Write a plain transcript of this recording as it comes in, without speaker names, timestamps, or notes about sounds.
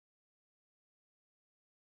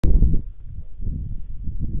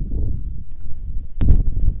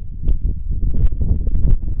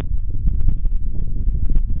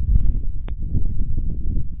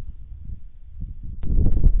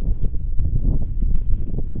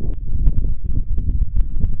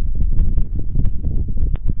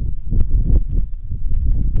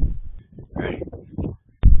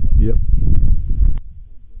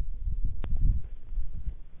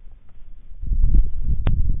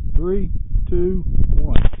3, 2,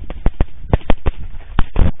 1.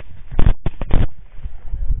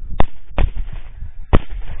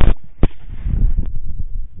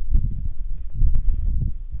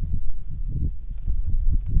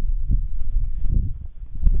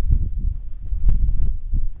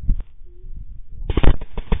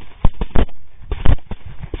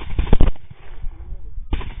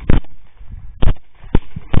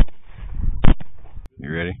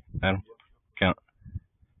 You ready, Adam? Count.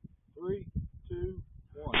 3, 2,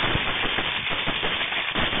 1.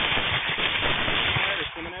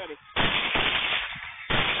 Coming at us.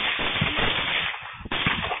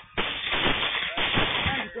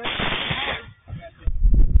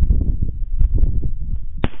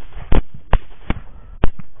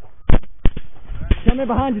 Coming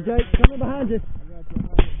behind you, Jake. Coming behind you.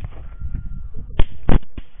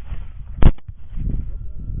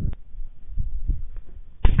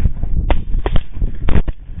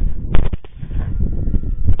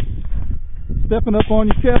 Stepping up on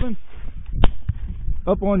you, Kevin.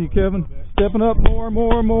 Up on you, Kevin. Stepping up more.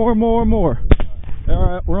 All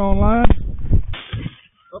right, we're on line.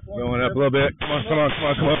 Going up a little bit. Come on.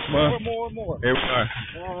 More. Here we are.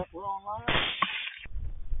 All right, we're on line.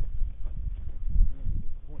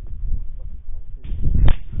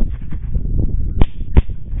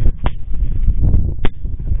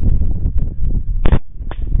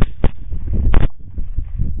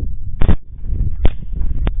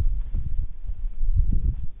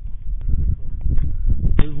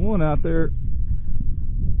 There's one out there.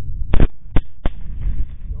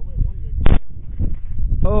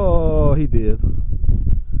 Oh, he did.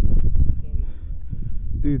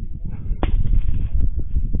 Dude,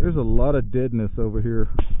 there's a lot of deadness over here.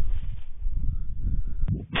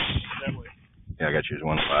 Yeah, I got you as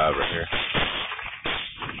 1.5 right here.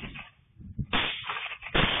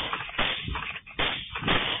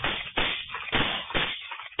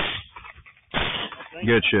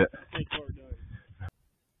 Good shit.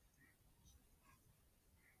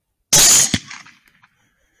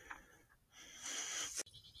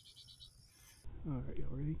 All right, y'all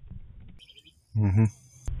ready? Mm-hmm.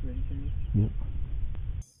 Ready, Kenny? Yep.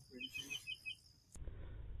 Ready,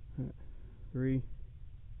 Kenny? 3,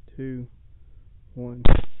 2, 1.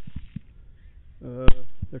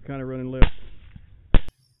 They're kind of running left.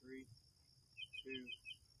 3, 2,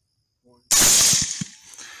 1.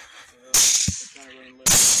 They're kind of running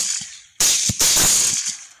left.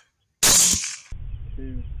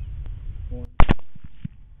 2, 1.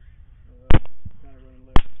 Kind of running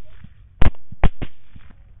left.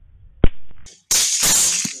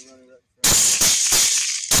 They're running right in front.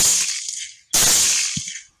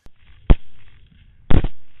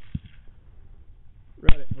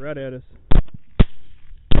 Right at us.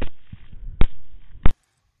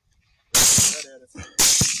 Right at us.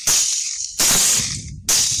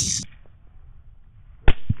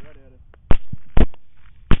 Right at us.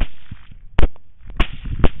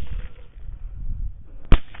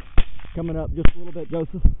 Coming up just a little bit,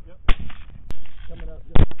 Joseph. Yep. Coming up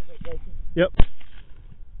just a little bit, Joseph. Yep.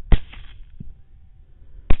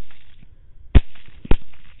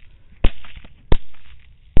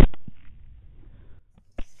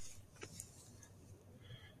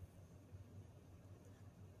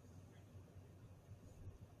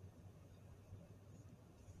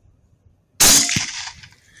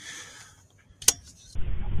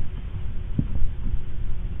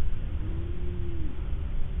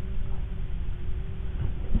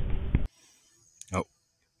 Oh.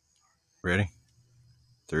 Ready?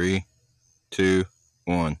 3, 2,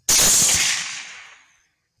 1.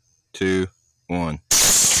 2, 1.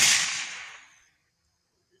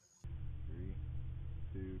 3,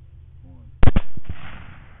 2, 1.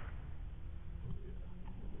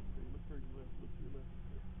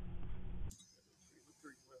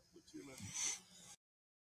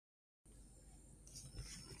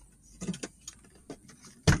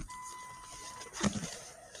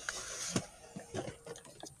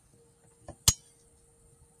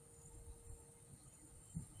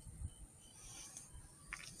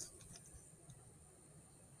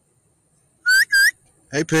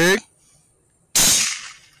 Hey, pig.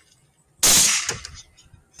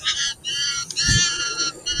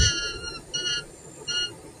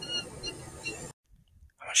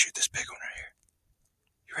 I'm gonna shoot this big one right here.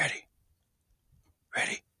 You ready?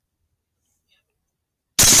 Ready?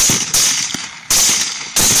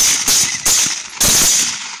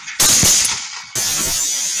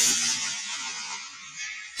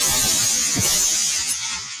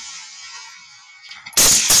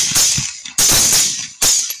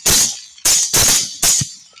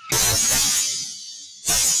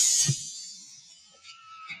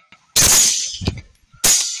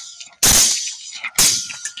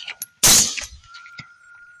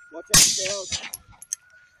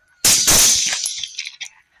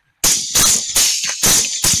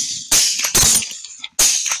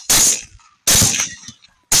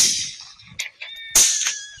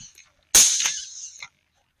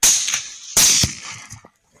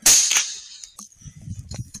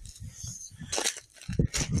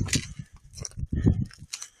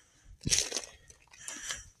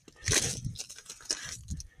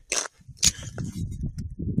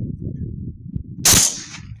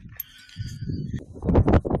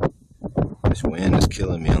 This wind is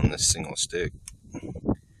killing me on this single stick.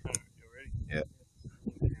 Yep.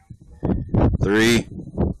 3,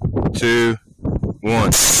 2,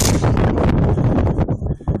 1.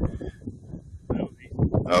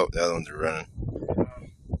 Oh, the other ones are running.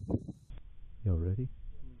 Y'all ready?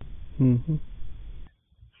 Mm-hmm.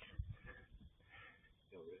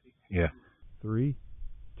 Yeah. 3,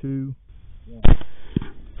 2, 1.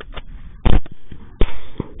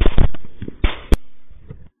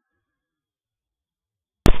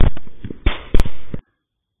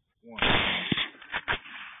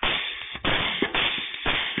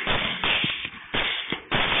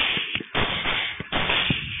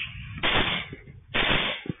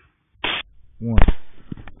 One.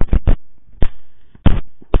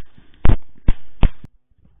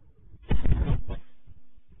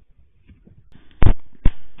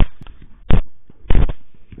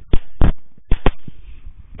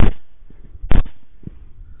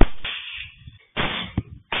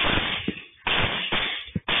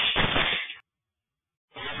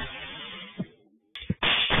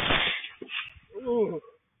 Ooh.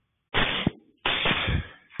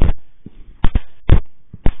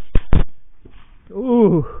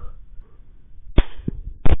 Ooh.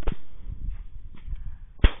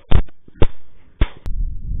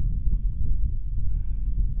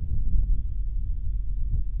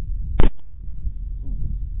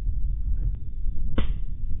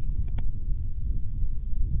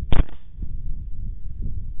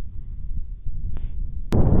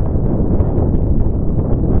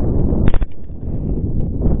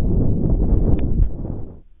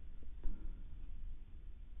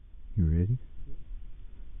 You ready?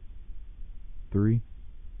 3,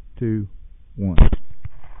 2, 1.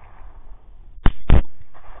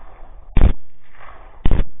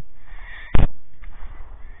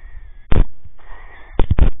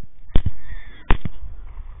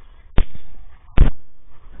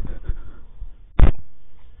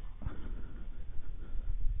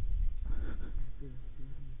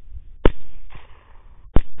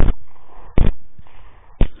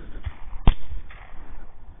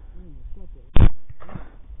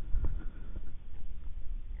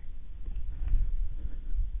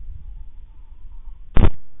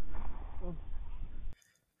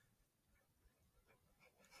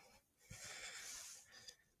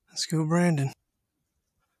 Let's go, Brandon.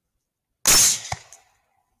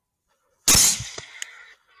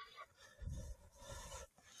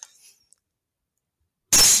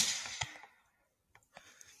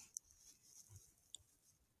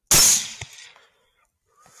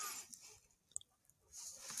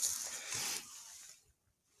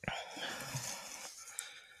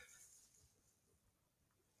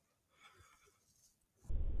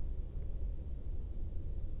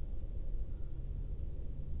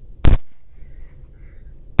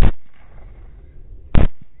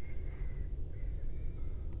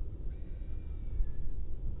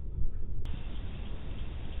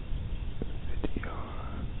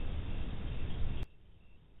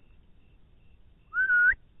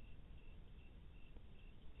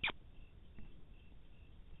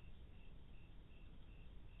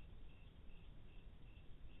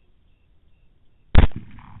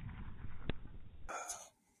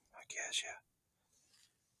 I guess, yeah.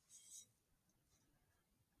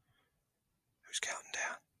 Who's counting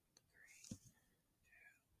down?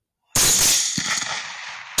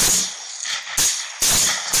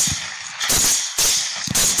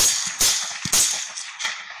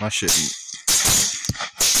 I shouldn't.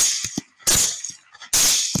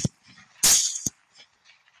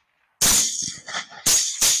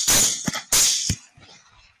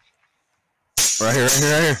 Right here, right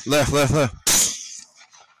here, right here. Left, left, left.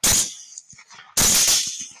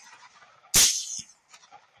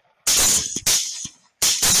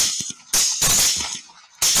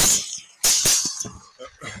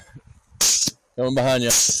 Coming behind you.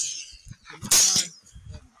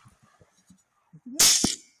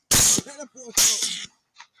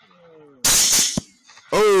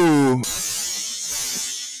 Oh!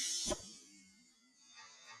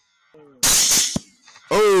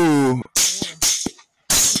 Oh!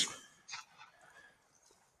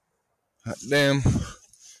 Damn.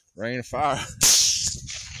 Rain of fire.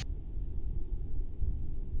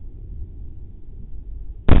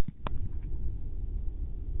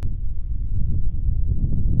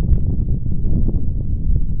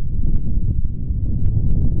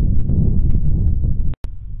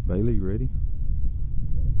 Bailey, you ready?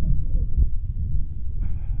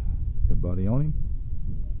 Everybody on him?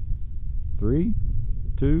 3,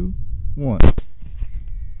 2, 1.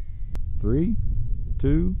 3,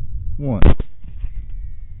 2, 1.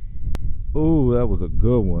 Oh, that was a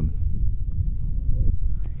good one.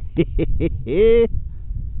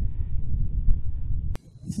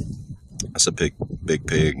 That's a big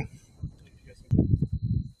pig.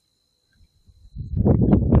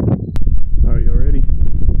 Alright, y'all ready?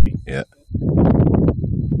 Yeah.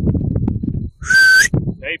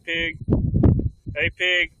 Hey pig. Hey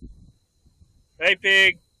pig. Hey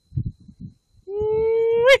pig.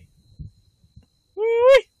 Woo-wee.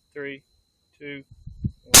 Woo-wee. 3, 2,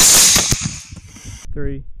 1.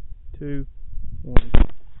 3, 2, 1.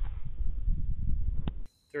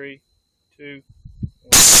 3, 2,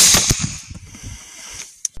 1.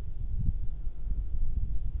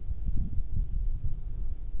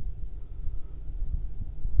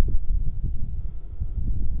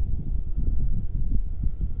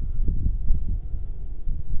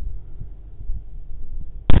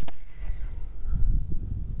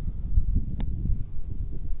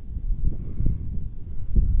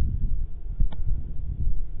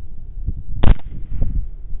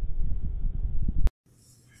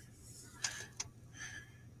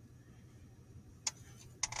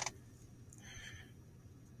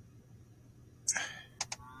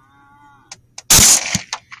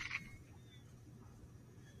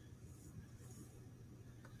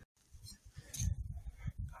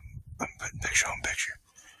 I'm putting picture on picture.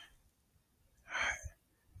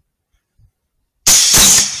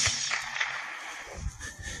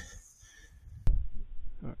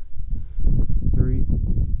 Alright. 3,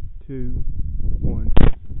 2, 1.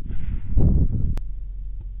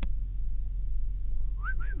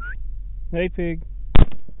 Hey pig.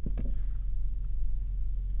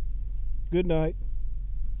 Good night.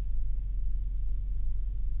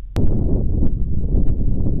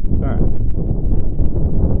 Alright.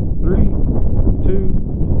 3, 2,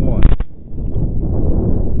 1.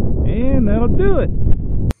 And that'll do it.